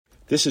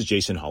This is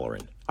Jason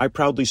Holleran. I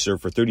proudly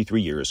served for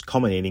 33 years,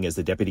 culminating as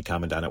the Deputy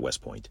Commandant at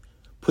West Point.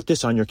 Put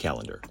this on your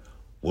calendar.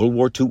 World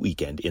War II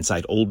weekend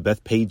inside Old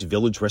Bethpage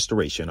Village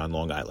Restoration on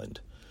Long Island.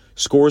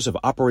 Scores of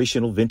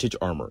operational vintage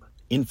armor.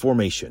 In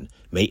formation,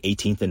 May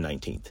 18th and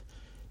 19th.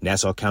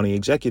 Nassau County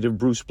Executive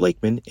Bruce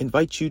Blakeman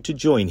invites you to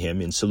join him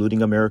in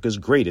saluting America's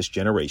greatest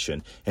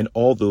generation and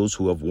all those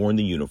who have worn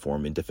the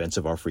uniform in defense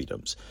of our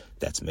freedoms.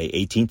 That's May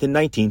 18th and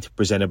 19th,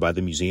 presented by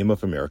the Museum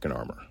of American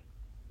Armor.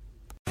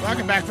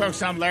 Welcome back,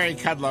 folks. I'm Larry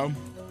Kudlow.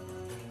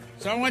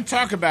 So I want to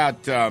talk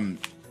about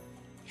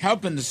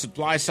helping the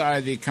supply side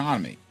of the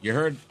economy. You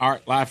heard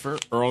Art Laffer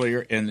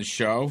earlier in the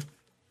show,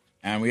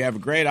 and we have a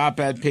great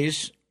op-ed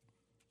piece.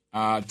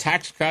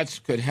 Tax cuts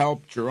could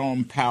help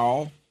Jerome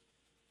Powell,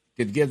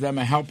 could give them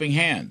a helping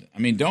hand. I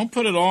mean, don't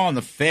put it all on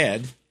the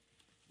Fed.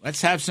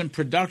 Let's have some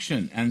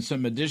production and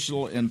some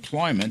additional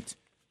employment,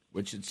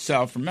 which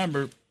itself,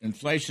 remember,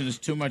 inflation is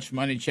too much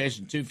money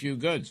chasing too few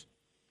goods.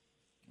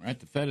 Right?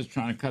 The Fed is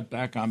trying to cut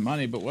back on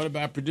money, but what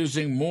about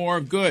producing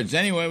more goods?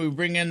 Anyway, we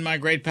bring in my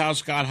great pal,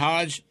 Scott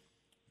Hodge,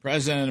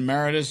 President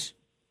Emeritus,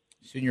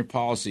 Senior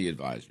Policy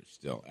Advisor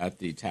still at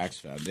the Tax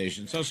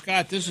Foundation. So,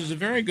 Scott, this is a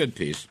very good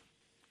piece,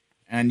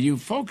 and you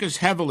focus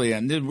heavily,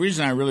 and the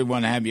reason I really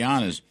want to have you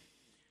on is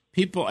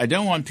I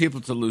don't want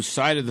people to lose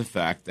sight of the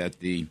fact that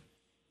the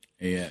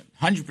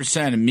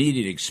 100%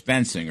 immediate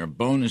expensing or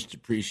bonus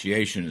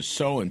depreciation is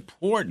so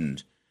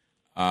important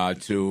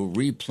to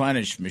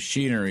replenish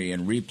machinery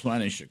and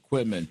replenish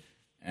equipment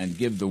and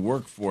give the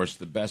workforce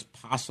the best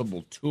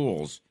possible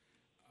tools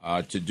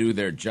to do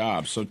their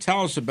job. So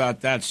tell us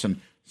about that,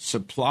 some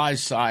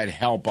supply-side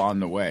help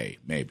on the way,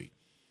 maybe.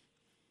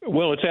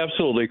 Well, it's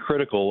absolutely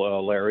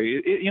critical,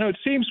 Larry. It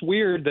seems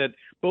weird that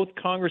both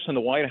Congress and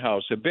the White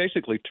House have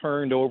basically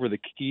turned over the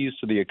keys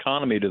to the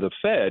economy to the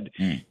Fed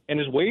and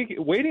is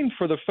waiting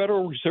for the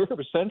Federal Reserve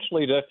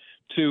essentially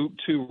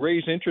to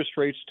raise interest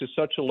rates to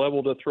such a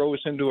level to throw us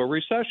into a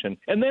recession.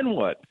 And then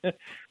what?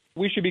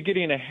 We should be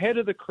getting ahead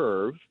of the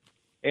curve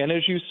and,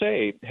 as you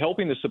say,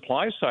 helping the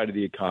supply side of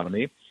the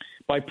economy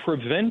by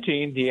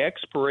preventing the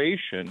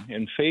expiration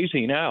and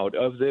phasing out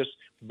of this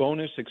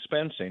bonus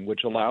expensing,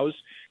 which allows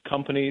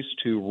companies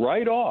to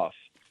write off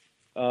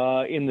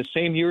in the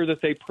same year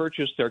that they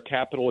purchase their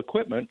capital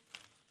equipment,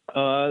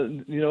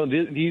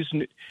 these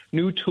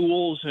new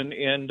tools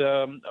and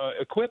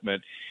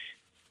equipment.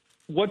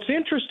 What's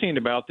interesting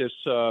about this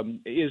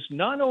is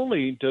not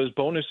only does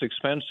bonus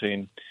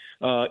expensing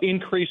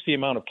increase the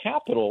amount of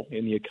capital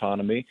in the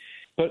economy,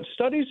 but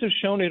studies have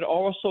shown it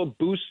also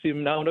boosts the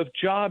amount of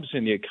jobs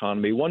in the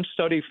economy. One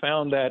study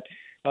found that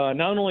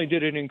not only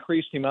did it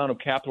increase the amount of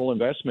capital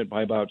investment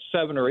by about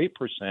 7 or 8%,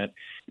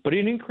 but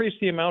it increased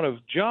the amount of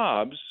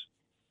jobs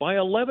by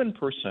 11%.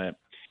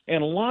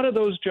 And a lot of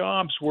those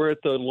jobs were at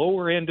the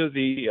lower end of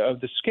the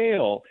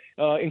scale,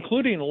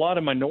 including a lot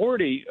of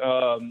minority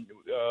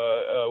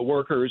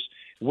workers,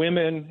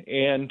 women,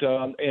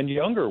 and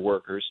younger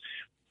workers,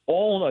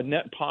 all a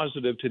net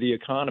positive to the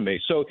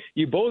economy. So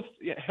you both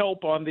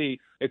help on the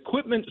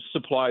equipment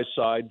supply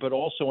side, but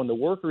also on the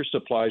worker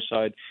supply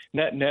side.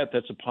 Net,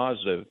 that's a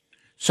positive.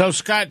 So,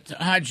 Scott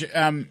Hodge,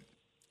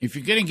 if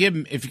you're going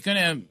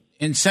to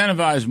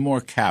incentivize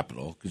more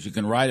capital, because you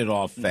can write it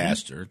off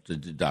faster, the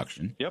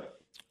deduction. Yep.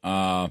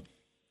 And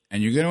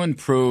you're going to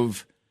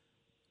improve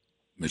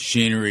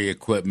machinery,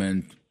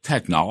 equipment,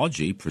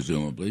 technology,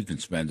 presumably. You can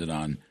spend it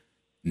on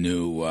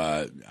new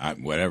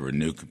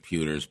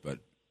computers, but,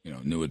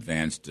 new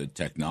advanced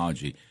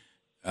technology.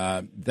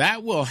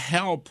 That will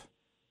help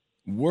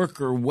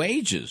worker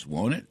wages,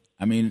 won't it?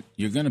 I mean,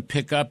 you're going to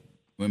pick up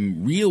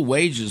when real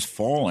wages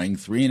falling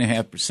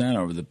 3.5%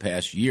 over the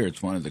past year.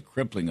 It's one of the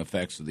crippling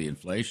effects of the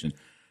inflation.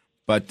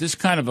 But this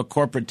kind of a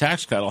corporate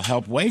tax cut will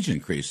help wage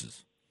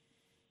increases.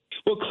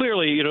 Well,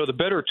 clearly, the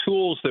better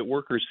tools that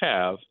workers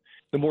have,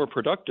 the more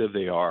productive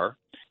they are,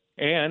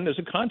 and as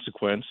a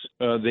consequence,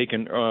 they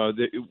can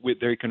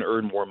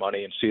earn more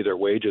money and see their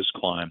wages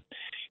climb.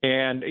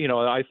 And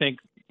I think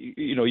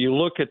you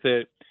look at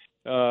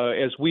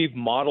as we've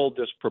modeled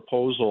this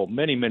proposal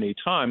many, many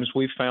times,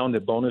 we've found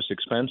that bonus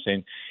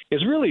expensing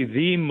is really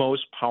the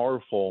most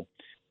powerful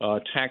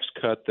tax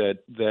cut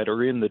that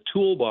are in the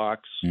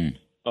toolbox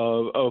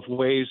of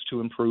ways to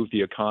improve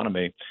the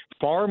economy.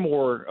 Far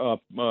more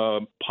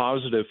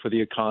positive for the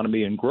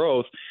economy and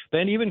growth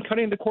than even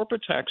cutting the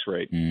corporate tax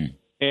rate.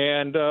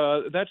 And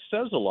that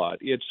says a lot.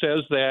 It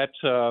says that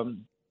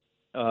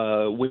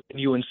when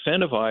you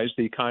incentivize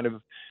the kind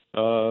of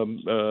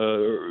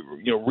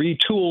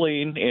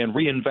retooling and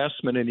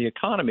reinvestment in the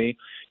economy,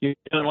 you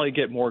not only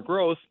get more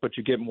growth, but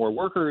you get more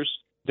workers.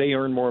 They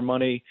earn more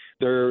money.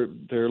 Their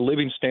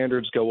living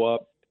standards go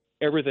up.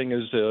 Everything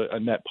is a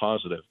net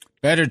positive.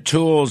 Better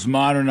tools,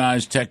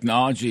 modernized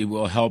technology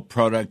will help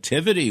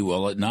productivity,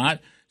 will it not?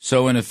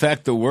 So, in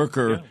effect, the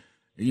worker,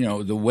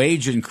 the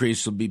wage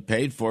increase will be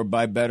paid for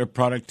by better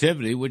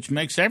productivity, which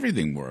makes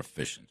everything more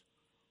efficient.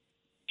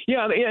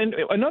 Yeah, and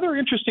another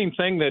interesting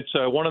thing that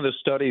one of the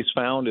studies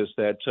found is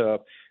that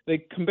they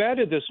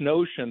combated this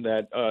notion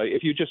that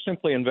if you just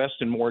simply invest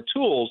in more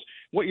tools,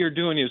 what you're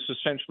doing is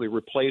essentially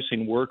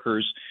replacing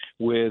workers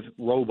with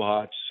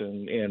robots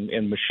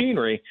and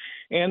machinery.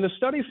 And the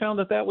study found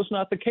that that was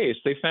not the case.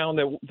 They found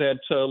that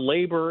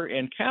labor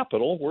and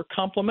capital were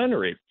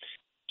complementary.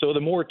 So the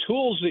more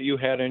tools that you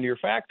had in your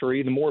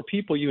factory, the more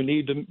people you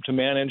need to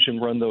manage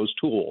and run those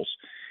tools.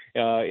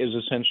 Is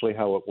essentially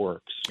how it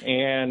works.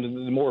 And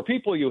the more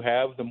people you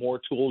have, the more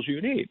tools you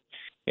need.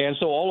 And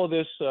so all of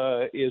this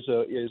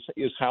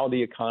is how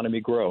the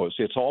economy grows.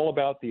 It's all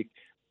about the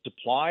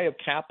supply of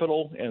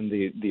capital and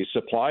the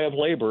supply of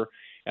labor,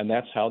 and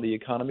that's how the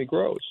economy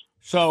grows.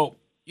 So,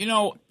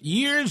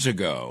 years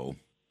ago,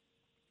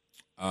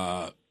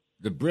 the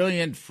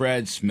brilliant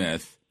Fred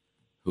Smith,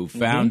 who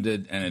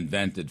founded and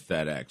invented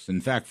FedEx.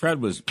 In fact,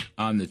 Fred was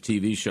on the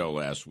TV show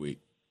last week.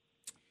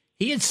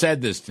 He had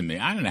said this to me,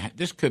 I don't know,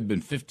 this could have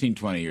been 15,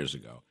 20 years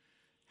ago,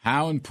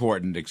 how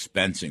important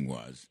expensing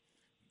was,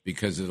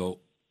 because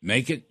it'll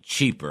make it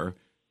cheaper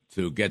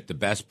to get the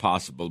best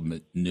possible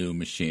new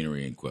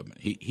machinery and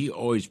equipment. He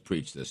always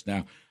preached this.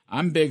 Now,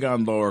 I'm big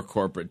on lower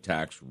corporate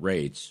tax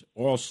rates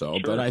also,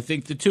 But I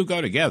think the two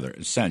go together,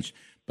 in a sense.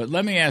 But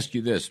let me ask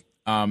you this.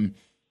 The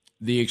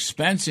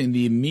expensing,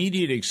 the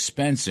immediate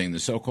expensing, the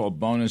so-called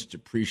bonus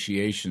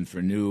depreciation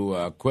for new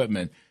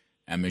equipment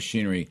and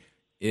machinery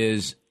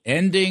is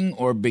ending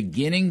or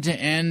beginning to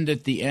end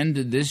at the end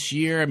of this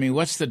year? I mean,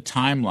 what's the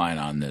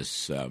timeline on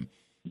this?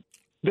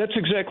 That's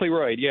exactly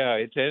right.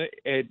 Yeah,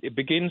 it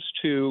begins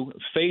to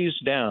phase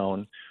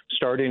down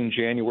starting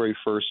January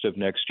 1st of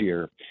next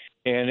year.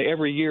 And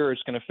every year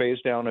it's going to phase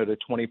down at a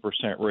 20%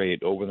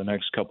 rate over the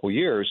next couple of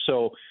years.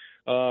 So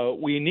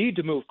we need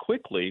to move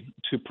quickly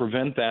to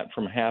prevent that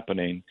from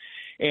happening.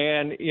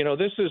 And,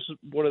 this is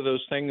one of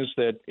those things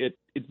that it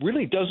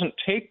really doesn't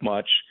take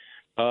much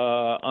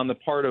on the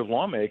part of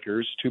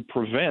lawmakers to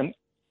prevent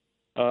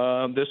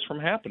this from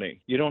happening.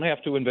 You don't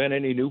have to invent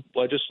any new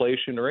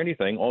legislation or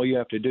anything. All you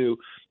have to do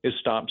is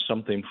stop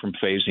something from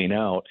phasing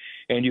out,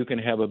 and you can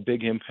have a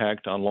big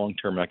impact on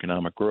long-term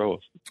economic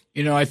growth.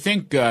 I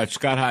think,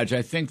 Scott Hodge,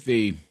 I think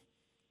the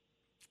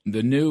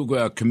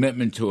new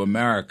commitment to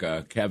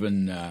America,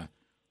 Kevin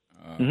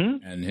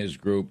and his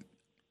group,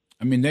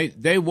 I mean,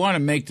 they want to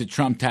make the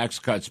Trump tax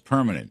cuts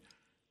permanent.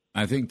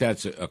 I think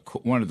that's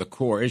one of the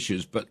core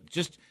issues, but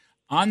just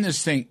on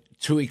this thing,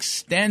 to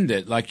extend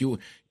it,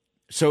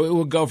 so it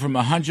will go from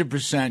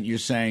 100%, you're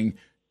saying,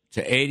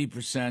 to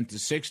 80% to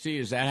 60%?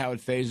 Is that how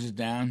it phases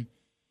down?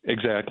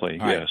 Exactly,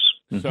 right. Yes.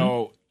 Mm-hmm.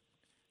 So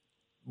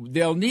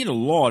they'll need a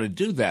law to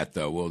do that,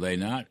 though, will they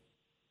not?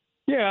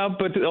 Yeah,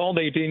 but all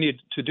they need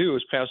to do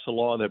is pass a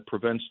law that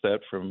prevents that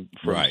from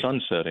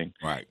sunsetting.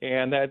 Right.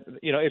 And that,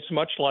 it's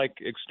much like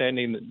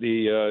extending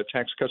the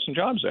Tax Cuts and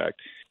Jobs Act.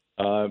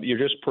 You're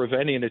just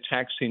preventing a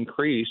tax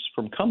increase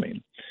from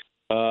coming.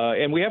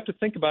 And we have to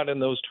think about it in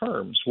those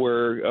terms,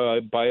 where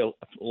by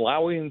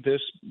allowing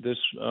this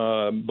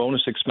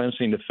bonus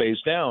expensing to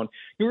phase down,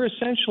 you're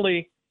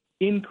essentially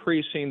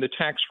increasing the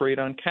tax rate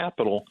on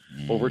capital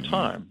over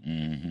time.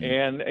 Mm-hmm.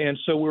 And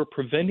so we're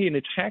preventing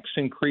a tax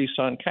increase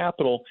on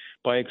capital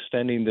by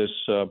extending this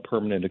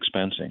permanent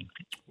expensing.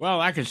 Well,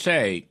 I could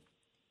say,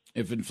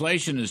 if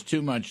inflation is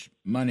too much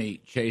money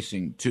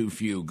chasing too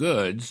few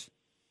goods,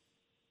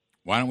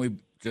 why don't we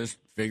just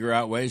figure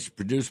out ways to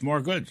produce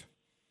more goods?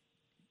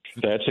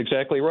 That's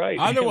exactly right.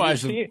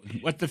 Otherwise,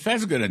 what the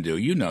Fed's going to do,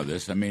 you know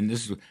this. I mean,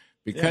 this is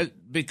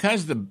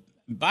because the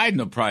Biden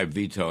will probably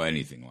veto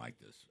anything like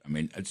this. I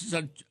mean, it's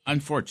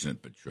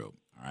unfortunate but true.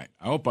 All right,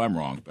 I hope I'm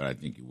wrong, but I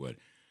think you would.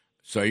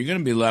 So you're going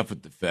to be left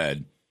with the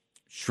Fed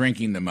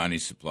shrinking the money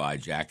supply,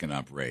 jacking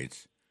up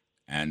rates,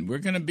 and we're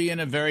going to be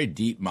in a very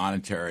deep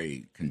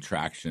monetary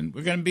contraction.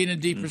 We're going to be in a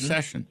deep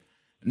recession.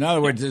 In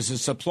other words, there's a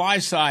supply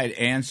side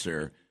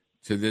answer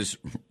to this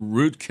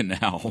root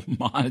canal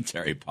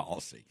monetary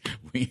policy.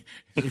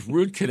 This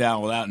root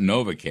canal without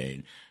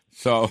Novocaine.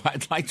 So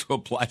I'd like to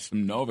apply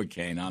some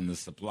Novocaine on the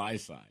supply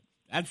side.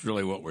 That's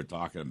really what we're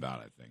talking about,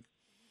 I think.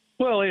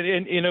 Well,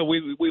 and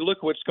we look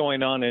at what's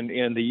going on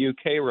in the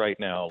UK right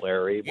now,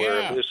 Larry,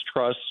 where Liz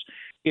Truss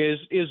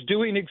is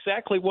doing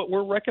exactly what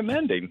we're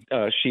recommending.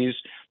 She's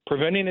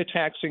preventing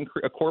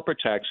a corporate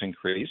tax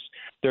increase.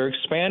 They're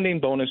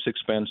expanding bonus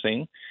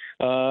expensing.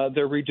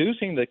 They're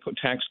reducing the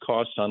tax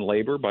costs on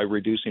labor by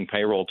reducing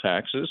payroll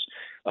taxes.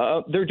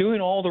 They're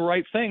doing all the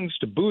right things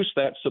to boost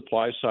that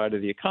supply side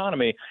of the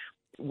economy,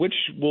 which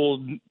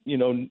will,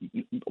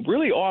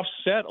 really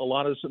offset a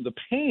lot of the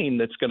pain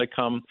that's going to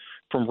come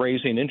from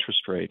raising interest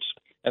rates.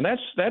 And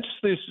that's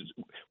this.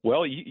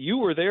 Well, you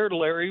were there,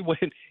 Larry,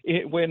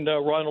 when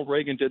Ronald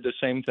Reagan did the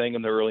same thing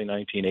in the early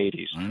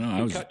 1980s. I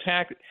know.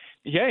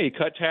 He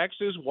cut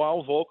taxes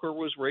while Volcker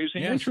was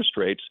raising interest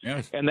rates,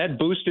 and that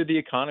boosted the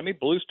economy,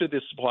 boosted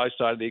the supply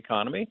side of the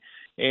economy,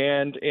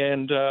 and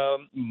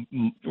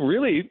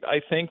really,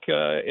 I think,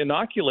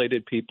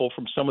 inoculated people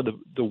from some of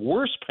the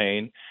worst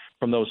pain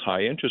from those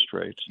high interest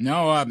rates.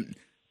 No,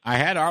 I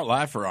had Art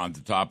Laffer on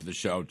the top of the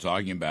show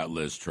talking about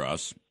Liz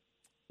Truss.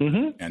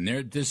 And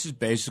this is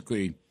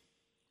basically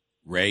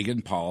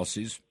Reagan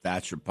policies,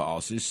 Thatcher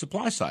policies,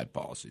 supply side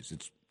policies.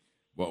 It's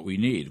what we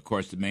need. Of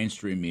course, the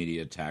mainstream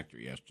media attacked her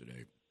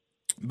yesterday.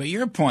 But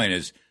your point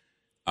is,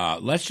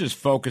 let's just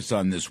focus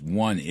on this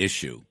one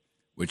issue,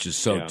 which is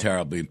so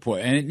terribly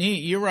important. And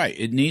you're right.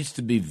 It needs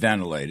to be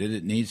ventilated.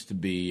 It needs to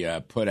be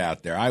put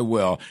out there. I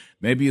will.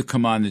 Maybe you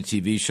come on the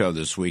TV show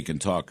this week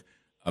and talk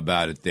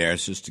about it there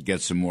just to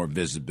get some more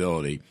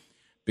visibility,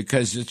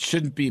 because it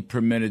shouldn't be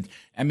permitted.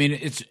 I mean,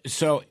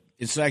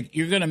 it's like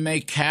you're going to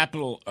make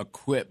capital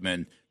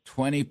equipment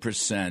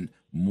 20%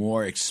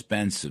 more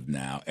expensive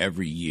now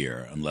every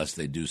year unless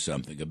they do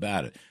something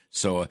about it.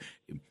 So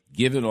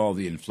given all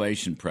the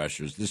inflation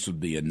pressures, this would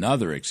be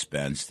another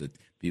expense that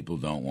people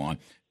don't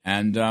want,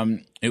 and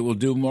it will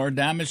do more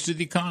damage to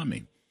the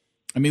economy.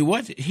 I mean,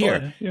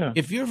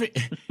 if you're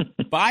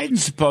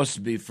Biden's supposed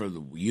to be for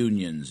the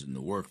unions and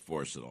the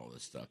workforce and all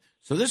this stuff,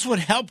 so this would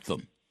help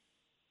them.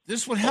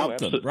 This would help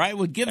them, right?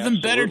 Would give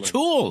them better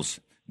tools.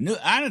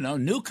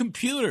 New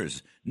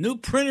computers, new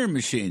printer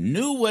machine,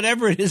 new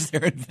whatever it is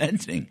they're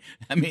inventing.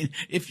 I mean,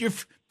 if you're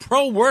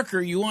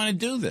pro-worker, you want to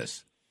do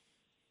this.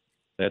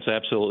 That's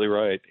absolutely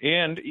right.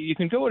 And you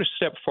can go a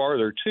step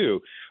farther, too.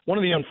 One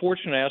of the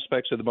unfortunate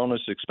aspects of the bonus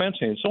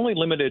expensing, it's only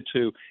limited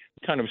to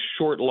kind of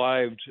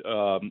short-lived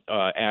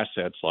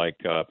assets like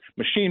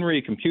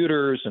machinery,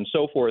 computers, and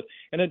so forth.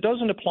 And it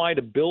doesn't apply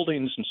to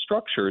buildings and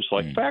structures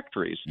like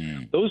factories.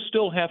 Those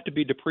still have to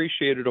be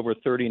depreciated over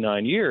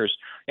 39 years.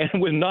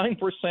 And with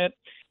 9%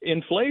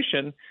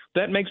 inflation,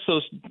 that makes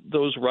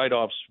those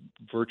write-offs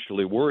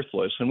virtually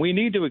worthless. And we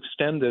need to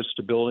extend this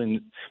to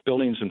buildings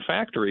and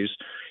factories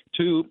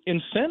to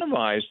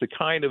incentivize the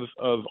kind of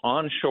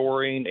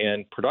onshoring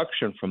and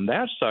production from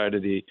that side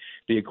of the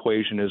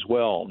equation as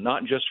well,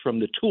 not just from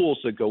the tools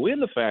that go in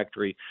the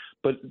factory,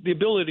 but the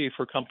ability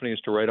for companies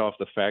to write off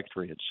the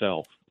factory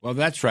itself. Well,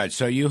 that's right.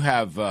 So you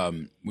have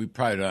we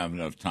probably don't have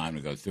enough time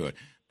to go through it,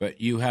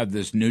 but you have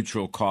this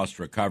neutral cost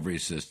recovery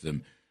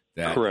system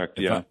that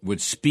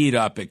would speed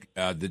up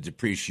the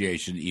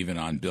depreciation even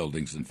on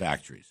buildings and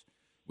factories.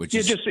 Which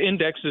just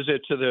indexes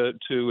it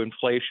to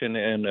inflation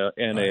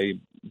and a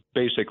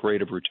basic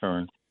rate of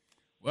return.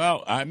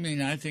 Well, I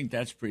mean, I think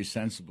that's pretty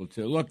sensible,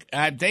 too. Look,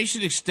 they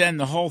should extend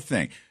the whole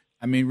thing.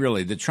 I mean,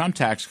 really, the Trump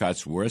tax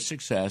cuts were a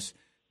success.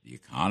 The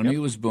economy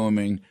was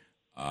booming.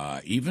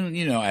 Even,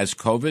 as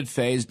COVID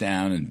phased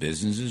down and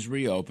businesses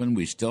reopened,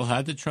 we still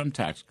had the Trump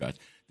tax cuts.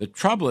 The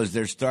trouble is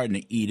they're starting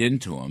to eat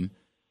into them,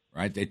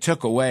 right? They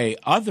took away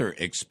other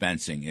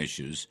expensing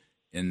issues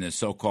in the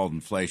so-called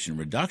Inflation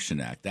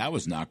Reduction Act. That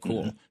was not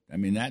cool. Mm-hmm. I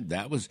mean,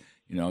 that was,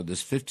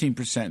 this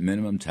 15%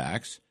 minimum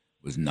tax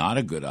was not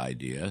a good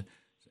idea.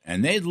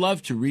 And they'd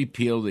love to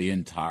repeal the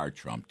entire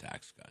Trump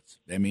tax cuts.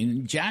 I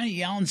mean, Janet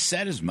Yellen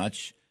said as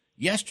much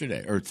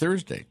yesterday or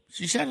Thursday.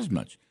 She said as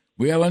much.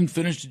 We have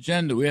unfinished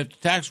agenda. We have to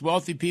tax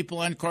wealthy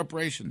people and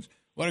corporations.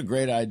 What a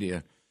great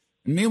idea.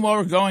 And meanwhile,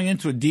 we're going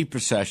into a deep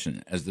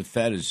recession as the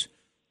Fed is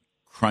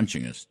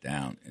crunching us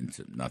down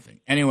into nothing.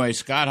 Anyway,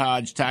 Scott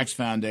Hodge, Tax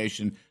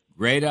Foundation,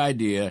 great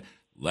idea.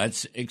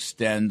 Let's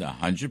extend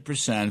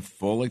 100%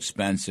 full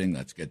expensing.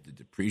 Let's get the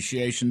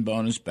depreciation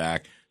bonus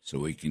back so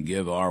we can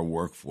give our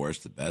workforce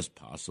the best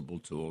possible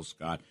tools.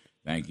 Scott,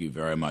 thank you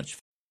very much.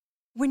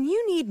 When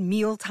you need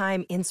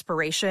mealtime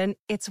inspiration,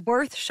 it's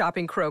worth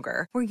shopping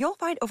Kroger, where you'll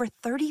find over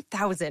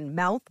 30,000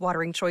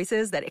 mouth-watering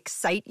choices that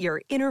excite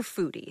your inner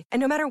foodie. And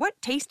no matter what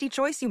tasty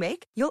choice you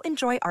make, you'll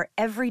enjoy our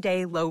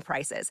everyday low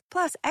prices,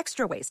 plus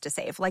extra ways to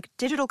save, like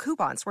digital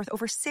coupons worth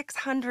over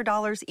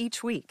 $600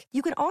 each week.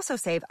 You can also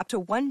save up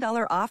to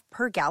 $1 off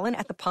per gallon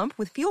at the pump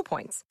with fuel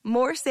points.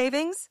 More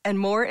savings and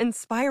more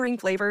inspiring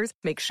flavors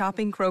make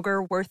shopping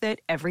Kroger worth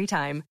it every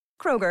time.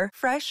 Kroger,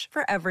 fresh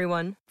for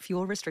everyone.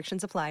 Fuel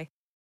restrictions apply.